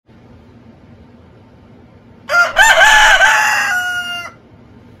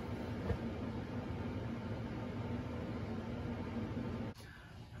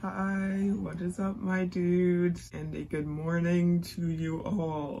is up, my dudes, and a good morning to you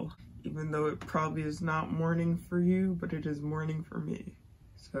all. Even though it probably is not morning for you, but it is morning for me.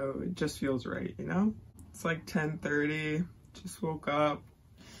 So it just feels right, you know? It's like 10:30, just woke up.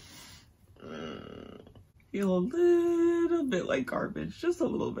 Feel a little bit like garbage, just a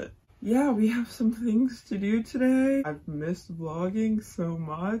little bit. Yeah, we have some things to do today. I've missed vlogging so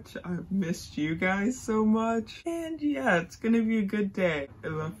much. I've missed you guys so much. And yeah, it's gonna be a good day.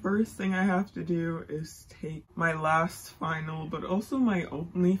 The first thing I have to do is take my last final, but also my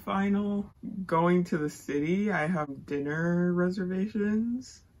only final, going to the city. I have dinner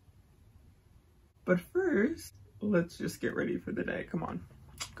reservations. But first, let's just get ready for the day. Come on,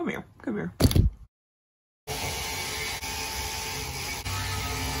 come here, come here.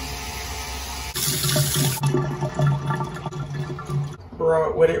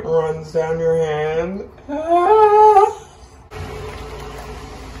 Bro, when it runs down your hand.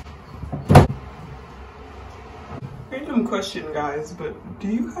 Random question, guys, but do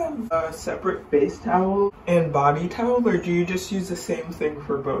you have a separate face towel and body towel, or do you just use the same thing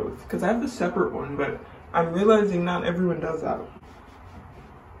for both? Because I have a separate one, but I'm realizing not everyone does that.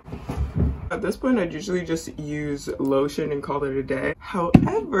 At this point, I'd usually just use lotion and call it a day.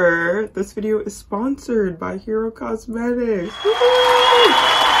 However, this video is sponsored by Hero Cosmetics.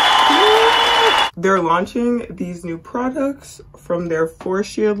 They're launching these new products from their Force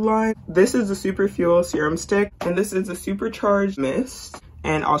Shield line. This is the Super Fuel Serum Stick, and this is a supercharged mist.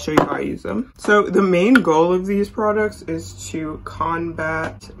 And I'll show you how I use them. So the main goal of these products is to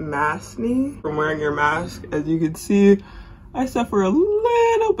combat maskne from wearing your mask. As you can see, I suffer a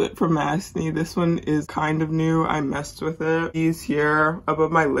little bit from maskne. This one is kind of new. I messed with it. These here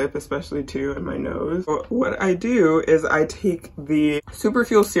above my lip, especially too, and my nose. So what I do is I take the Super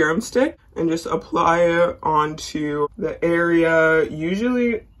Fuel Serum Stick and just apply it onto the area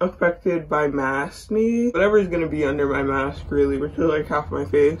usually affected by maskne. Whatever is going to be under my mask, really, which is like half my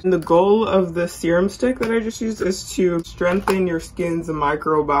face. And the goal of the serum stick that I just used is to strengthen your skin's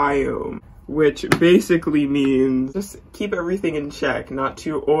microbiome, which basically means just keep everything in check, not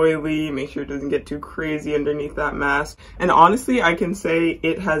too oily, make sure it doesn't get too crazy underneath that mask. And honestly, I can say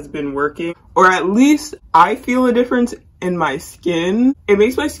it has been working, or at least I feel a difference in my skin. It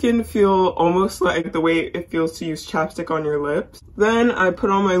makes my skin feel almost like the way it feels to use chapstick on your lips. Then I put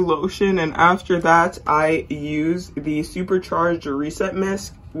on my lotion, and after that I use the supercharged reset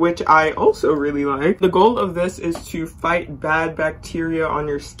mist, which I also really like. The goal of this is to fight bad bacteria on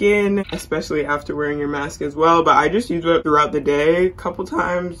your skin, especially after wearing your mask as well, but I just use it throughout the day a couple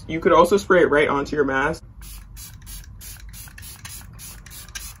times. You could also spray it right onto your mask.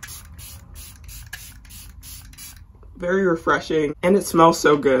 Very refreshing, and it smells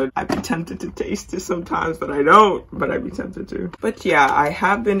so good. I'd be tempted to taste it sometimes, but I don't, but I'd be tempted to. But yeah, I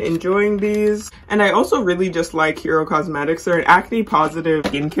have been enjoying these, and I also really just like Hero Cosmetics. They're an acne positive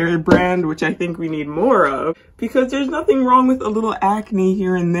skincare brand, which I think we need more of, because there's nothing wrong with a little acne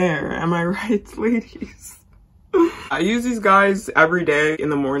here and there. Am I right, ladies? I use these guys every day in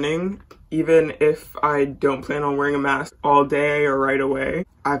the morning, even if I don't plan on wearing a mask all day or right away.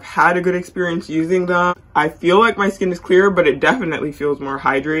 I've had a good experience using them. I feel like my skin is clear, but it definitely feels more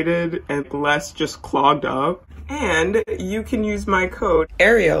hydrated and less just clogged up. And you can use my code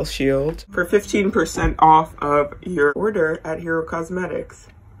ArielShield for 15% off of your order at Hero Cosmetics.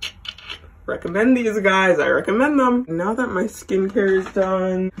 Recommend these, guys. I recommend them. Now that my skincare is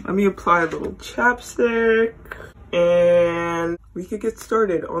done, let me apply a little chapstick, and we could get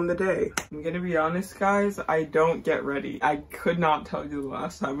started on the day. I'm gonna be honest, guys, I don't get ready. I could not tell you the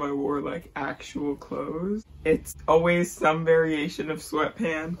last time I wore like actual clothes. It's always some variation of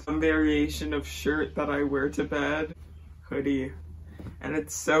sweatpants, some variation of shirt that I wear to bed, hoodie. And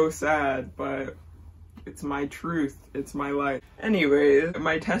it's so sad, but it's my truth. It's my life. Anyways,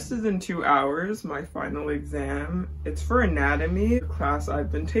 my test is in 2 hours, my final exam. It's for anatomy, a class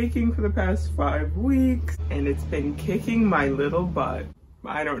I've been taking for the past 5 weeks, and it's been kicking my little butt.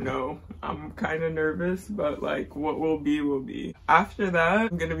 I don't know. I'm kind of nervous, but like what will be will be. After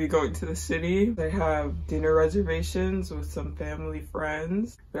that, I'm gonna be going to the city. I have dinner reservations with some family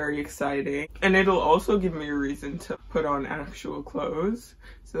friends. Very exciting. And it'll also give me a reason to put on actual clothes.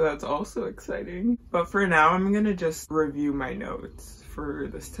 So that's also exciting. But for now, I'm gonna just review my notes for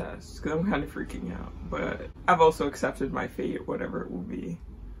this test because I'm kind of freaking out. But I've also accepted my fate, whatever it will be.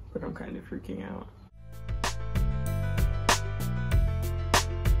 But I'm kind of freaking out.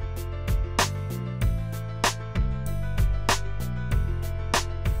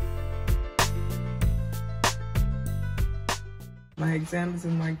 My exam is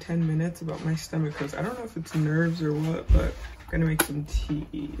in like 10 minutes about my stomach because I don't know if it's nerves or what, but Gonna make some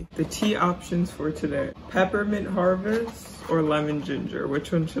tea. The tea options for today: peppermint harvest or lemon ginger.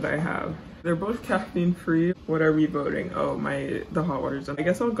 Which one should I have? They're both caffeine free. What are we voting? Oh, the hot water's done. I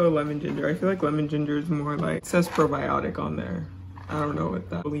guess I'll go lemon ginger. I feel like lemon ginger is more like, it says probiotic on there. I don't know what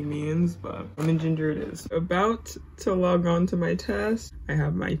that really means, but lemon ginger it is. About to log on to my test. I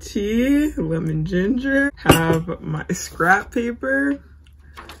have my tea, lemon ginger, have my scrap paper.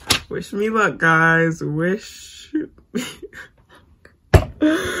 Wish me luck, guys. Wish me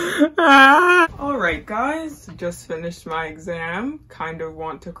all right, guys, just finished my exam. Kind of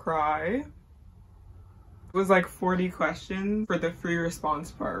want to cry. It was like 40 questions for the free response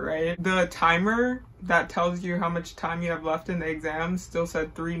part, right? The timer that tells you how much time you have left in the exam still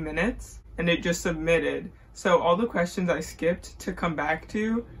said 3 minutes, and it just submitted. So all the questions I skipped to come back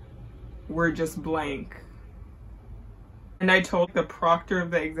to were just blank. And I told the proctor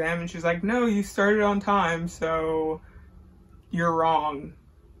of the exam, and she's like, no, you started on time, so you're wrong.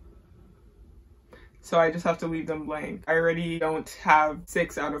 So I just have to leave them blank. I already don't have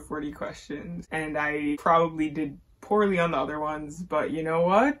 6 out of 40 questions, and I probably did poorly on the other ones, but you know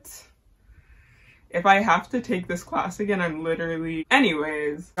what? If I have to take this class again, I'm literally...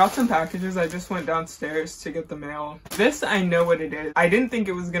 Anyways, got some packages. I just went downstairs to get the mail. This, I know what it is. I didn't think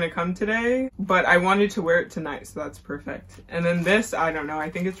it was gonna come today, but I wanted to wear it tonight, so that's perfect. And then this, I don't know.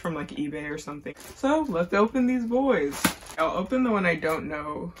 I think it's from like eBay or something. So let's open these boys. I'll open the one I don't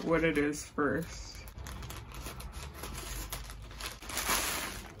know what it is first.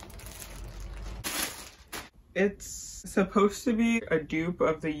 It's supposed to be a dupe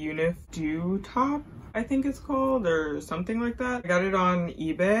of the Unif Dew top, I think it's called, or something like that. I got it on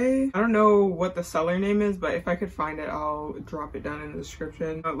eBay. I don't know what the seller name is, but if I could find it, I'll drop it down in the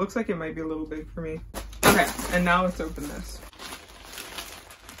description. It looks like it might be a little big for me. Okay, and now let's open this.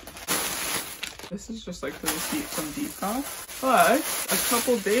 This is just like the receipt from Depop. But a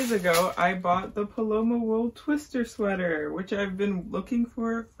couple days ago, I bought the Paloma wool twister sweater, which I've been looking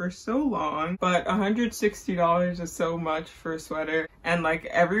for so long. But $160 is so much for a sweater. And like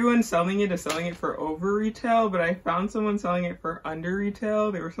everyone selling it is selling it for over retail, but I found someone selling it for under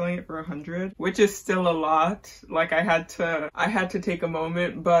retail. They were selling it for $100, which is still a lot. Like I had to take a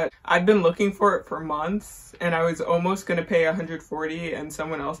moment, but I've been looking for it for months and I was almost gonna pay $140 and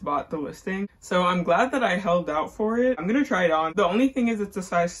someone else bought the listing. So I'm glad that I held out for it. I'm gonna try it on. The only thing is it's a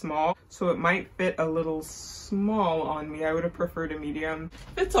size small, so it might fit a little small on me. I would have preferred a medium.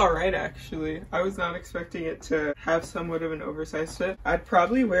 It's all right, actually. I was not expecting it to have somewhat of an oversized fit. I'd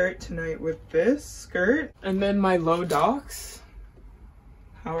probably wear it tonight with this skirt and then my low docks.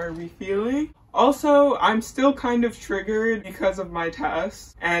 How are we feeling? Also, I'm still kind of triggered because of my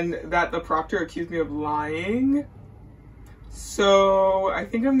test and that the proctor accused me of lying. So I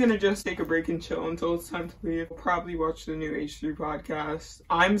think I'm gonna just take a break and chill until it's time to leave. I'll probably watch the new H3 podcast.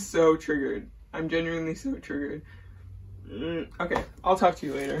 I'm so triggered. I'm genuinely so triggered. Okay, I'll talk to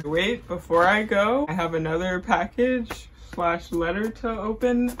you later. Wait, before I go, I have another package / letter to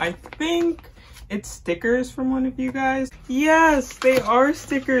open. I think it's stickers from one of you guys. Yes, they are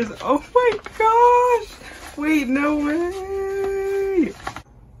stickers. Oh my gosh. Wait, no way.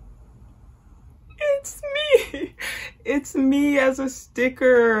 It's me. It's me as a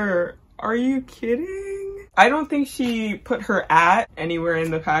sticker. Are you kidding? I don't think she put her @ anywhere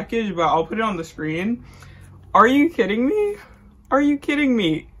in the package, but I'll put it on the screen. Are you kidding me? Are you kidding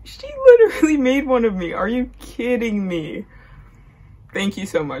me? She literally made one of me. Are you kidding me? Thank you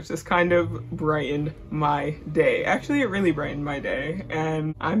so much. This kind of brightened my day. Actually, it really brightened my day,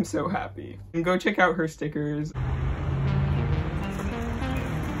 and I'm so happy. And go check out her stickers.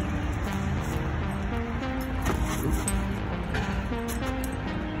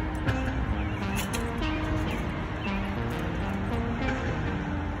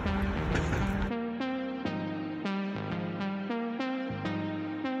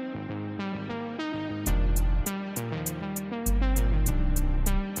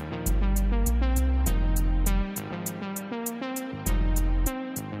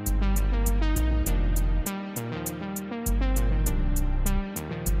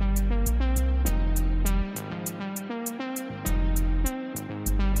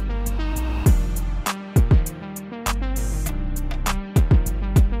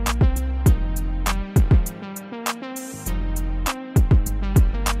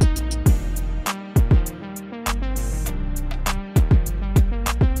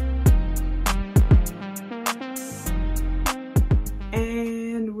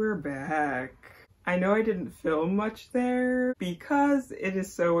 I know I didn't film much there because it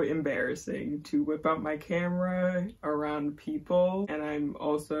is so embarrassing to whip out my camera around people, and I'm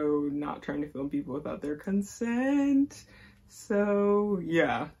also not trying to film people without their consent. So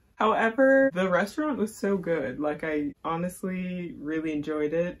yeah. However, the restaurant was so good. Like, I honestly really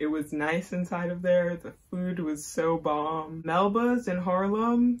enjoyed it. It was nice inside of there. The food was so bomb. Melba's in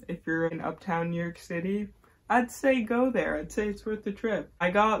Harlem, if you're in uptown New York City, I'd say go there. I'd say it's worth the trip. I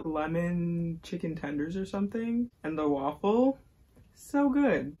got lemon chicken tenders or something, and the waffle, so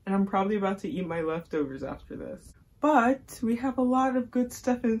good. And I'm probably about to eat my leftovers after this. But we have a lot of good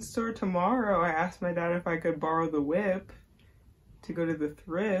stuff in store tomorrow. I asked my dad if I could borrow the whip to go to the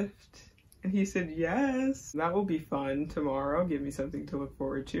thrift, and he said yes. That will be fun tomorrow. Give me something to look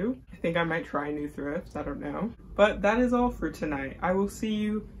forward to. I think I might try new thrifts, I don't know. But that is all for tonight. I will see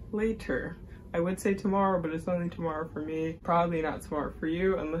you later. I would say tomorrow, but it's only tomorrow for me. Probably not tomorrow for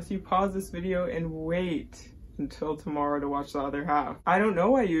you, unless you pause this video and wait until tomorrow to watch the other half. I don't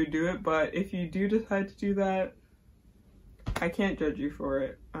know why you would do it, but if you do decide to do that, I can't judge you for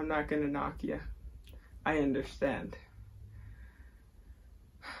it. I'm not gonna knock you. I understand.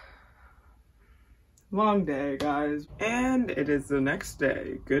 Long day, guys. And it is the next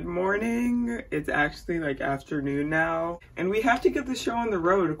day. Good morning. It's actually like afternoon now. And we have to get the show on the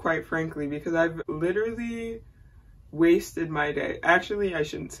road, quite frankly, because I've literally wasted my day. Actually, I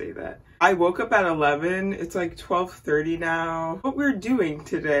shouldn't say that. I woke up at 11. It's like 12:30 now. What we're doing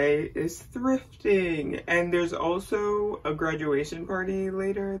today is thrifting. And there's also a graduation party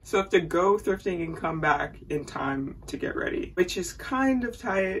later. So I have to go thrifting and come back in time to get ready, which is kind of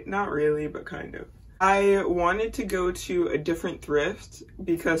tight. Not really, but kind of. I wanted to go to a different thrift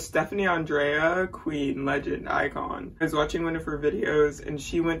because Stephanie Andrea, queen, legend, icon, I was watching one of her videos and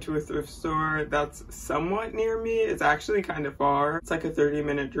she went to a thrift store that's somewhat near me. It's actually kind of far. It's like a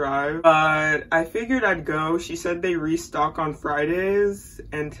 30-minute drive, but I figured I'd go. She said they restock on Fridays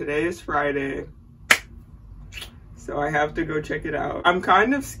and today is Friday. So I have to go check it out. I'm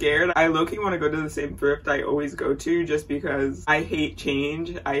kind of scared. I low-key want to go to the same thrift I always go to just because I hate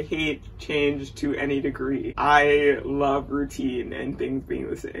change. I hate change to any degree. I love routine and things being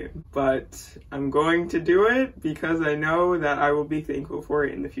the same. But I'm going to do it because I know that I will be thankful for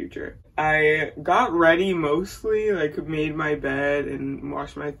it in the future. I got ready mostly, like made my bed and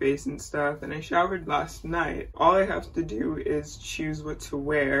washed my face and stuff, and I showered last night. All I have to do is choose what to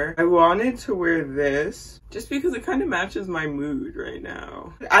wear. I wanted to wear this just because it kind of matches my mood right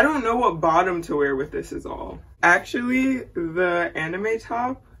now. I don't know what bottom to wear with this is all. Actually, the anime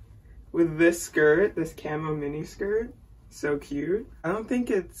top with this skirt, this camo mini skirt, so cute. I don't think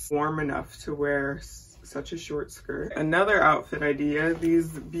it's warm enough to wear such a short skirt. Another outfit idea, these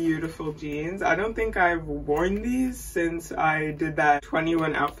beautiful jeans. I don't think I've worn these since I did that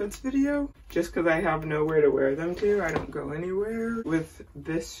 21 outfits video, just because I have nowhere to wear them to. I don't go anywhere. With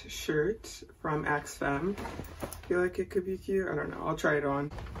this shirt from Axe Femme. I feel like it could be cute. I don't know. I'll try it on.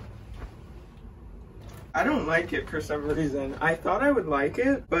 I don't like it for some reason. I thought I would like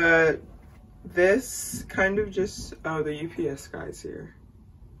it, but this kind of just... Oh, the UPS guy's here.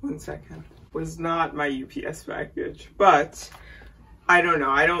 1 second. Was not my UPS package, but I don't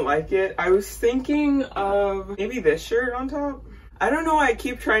know. I don't like it. I was thinking of maybe this shirt on top. I don't know why I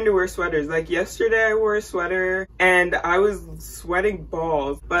keep trying to wear sweaters. Like yesterday I wore a sweater and I was sweating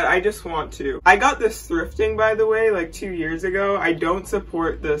balls, but I just want to. I got this thrifting, by the way, like 2 years ago. I don't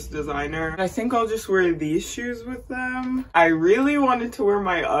support this designer. I think I'll just wear these shoes with them. I really wanted to wear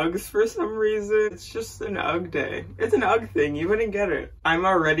my Uggs for some reason. It's just an Ugg day. It's an Ugg thing. You wouldn't get it. I'm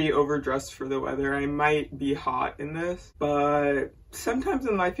already overdressed for the weather. I might be hot in this, but sometimes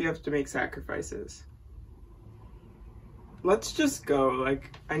in life you have to make sacrifices. Let's just go. Like,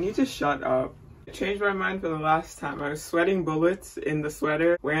 I need to shut up. I changed my mind for the last time. I was sweating bullets in the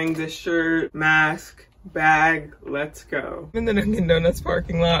sweater, wearing this shirt, mask, bag, let's go. I'm in the Dunkin' Donuts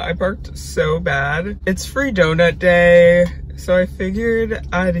parking lot. I parked so bad. It's free donut day, so I figured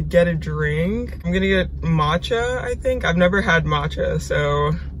I'd get a drink. I'm gonna get matcha, I think. I've never had matcha,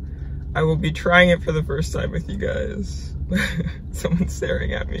 so I will be trying it for the first time with you guys. Someone's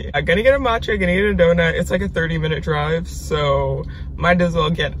staring at me. I'm gonna get a matcha, gonna get a donut. It's like a 30-minute drive, so might as well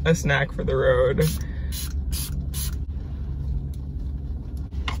get a snack for the road.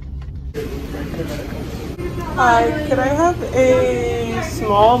 Hi, can I have a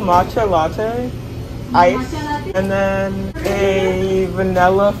small matcha latte, ice, and then a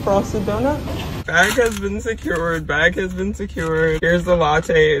vanilla frosted donut? Bag has been secured, bag has been secured. Here's the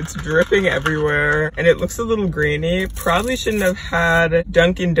latte, it's dripping everywhere, and it looks a little grainy. Probably shouldn't have had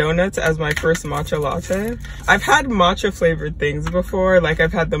Dunkin' Donuts as my first matcha latte. I've had matcha flavored things before, like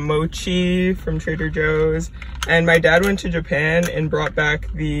I've had the mochi from Trader Joe's, and my dad went to Japan and brought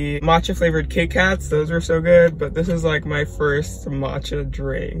back the matcha flavored Kit Kats. Those were so good, but this is like my first matcha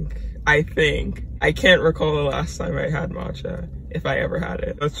drink. I think. I can't recall the last time I had matcha, if I ever had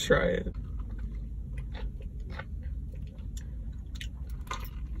it. Let's try it.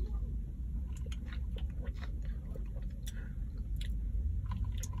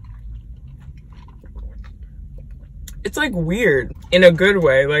 It's like weird in a good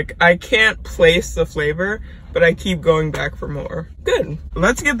way. Like I can't place the flavor, but I keep going back for more. Good.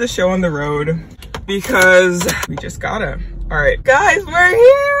 Let's get the show on the road because we just gotta. All right, guys, we're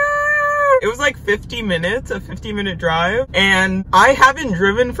here. It was like 50 minutes, a 50-minute drive, and I haven't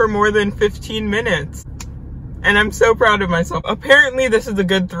driven for more than 15 minutes. And I'm so proud of myself. Apparently this is a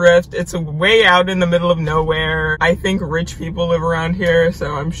good thrift. It's way out in the middle of nowhere. I think rich people live around here,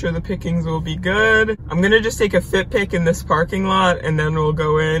 so I'm sure the pickings will be good. I'm gonna just take a fit pick in this parking lot and then we'll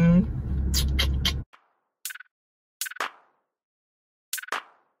go in.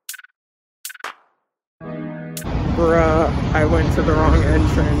 Bruh, I went to the wrong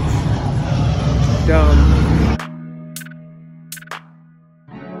entrance. Dumb.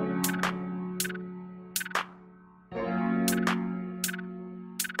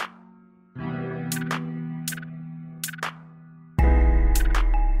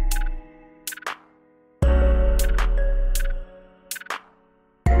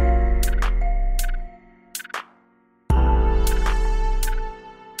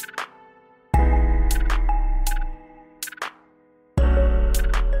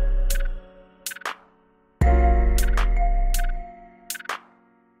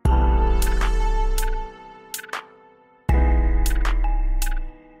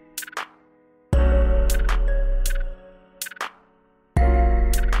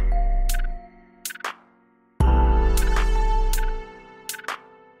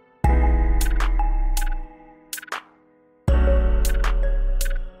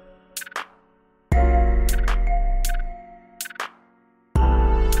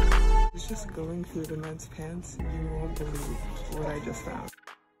 Just going through the men's pants, you won't believe what I just found.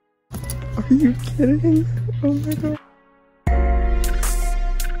 Are you kidding? Oh my god.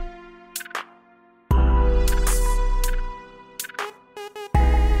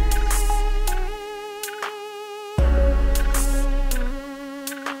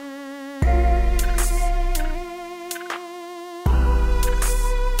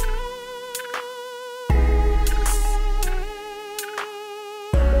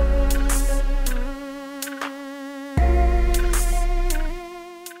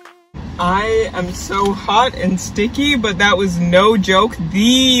 I am so hot and sticky, but that was no joke.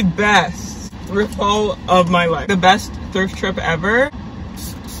 The best thrift haul of my life. The best thrift trip ever.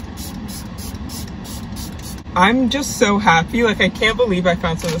 I'm just so happy. Like, I can't believe I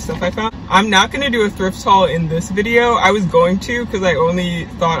found some of the stuff I found. I'm not going to do a thrift haul in this video. I was going to because I only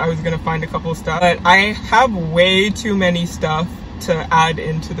thought I was going to find a couple of stuff. But I have way too many stuff to add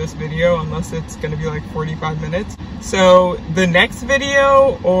into this video unless it's going to be like 45 minutes. So the next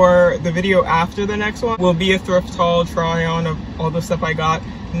video or the video after the next one will be a thrift haul try on of all the stuff I got.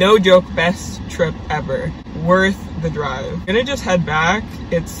 No joke, best trip ever. Worth the drive. I'm gonna just head back.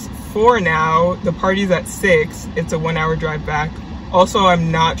 It's 4 now. The party's at 6. It's a 1-hour drive back. Also,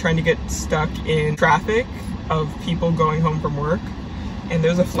 I'm not trying to get stuck in traffic of people going home from work. And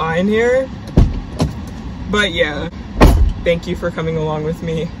there's a fly in here. But yeah. Thank you for coming along with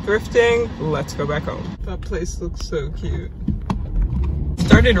me thrifting. Let's go back home. That place looks so cute. It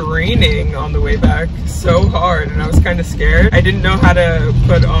started raining on the way back so hard and I was kind of scared. I didn't know how to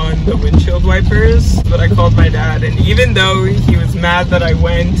put on the windshield wipers, but I called my dad, and even though he was mad that I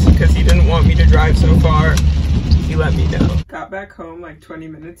went because he didn't want me to drive so far, he let me know. Got back home like 20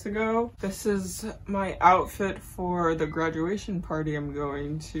 minutes ago. This is my outfit for the graduation party I'm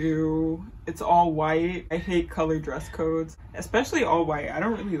going to. It's all white. I hate color dress codes, especially all white. I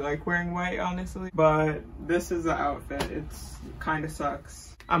don't really like wearing white, honestly, but this is the outfit. It's kind of sucks.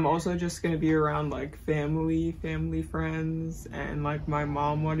 I'm also just gonna be around like family friends, and like my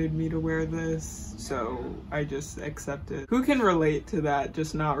mom wanted me to wear this, so I just accepted. Who can relate to that?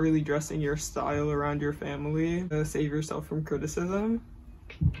 Just not really dressing your style around your family to save yourself from criticism.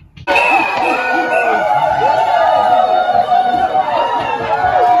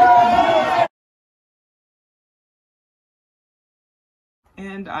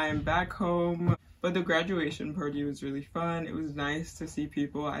 And I am back home. But the graduation party was really fun. It was nice to see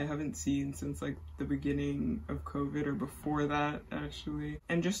people I haven't seen since like the beginning of COVID, or before that actually.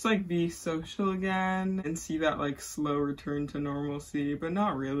 And just like be social again and see that like slow return to normalcy, but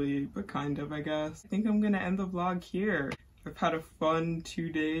not really, but kind of, I guess. I think I'm gonna end the vlog here. I've had a fun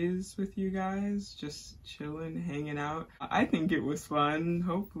 2 days with you guys, just chilling, hanging out. I think it was fun.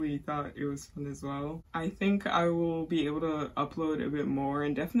 Hopefully you thought it was fun as well. I think I will be able to upload a bit more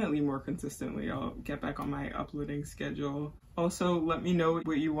and definitely more consistently. I'll get back on my uploading schedule. Also, let me know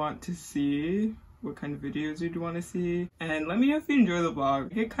what you want to see, what kind of videos you'd want to see, and let me know if you enjoy the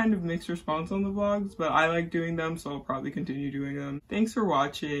vlog. I get kind of mixed response on the vlogs, but I like doing them, so I'll probably continue doing them. Thanks for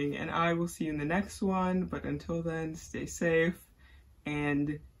watching, and I will see you in the next one, but until then, stay safe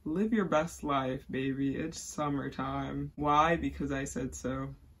and live your best life, baby. It's summertime. Why? Because I said so.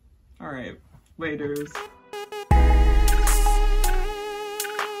 All right, laters.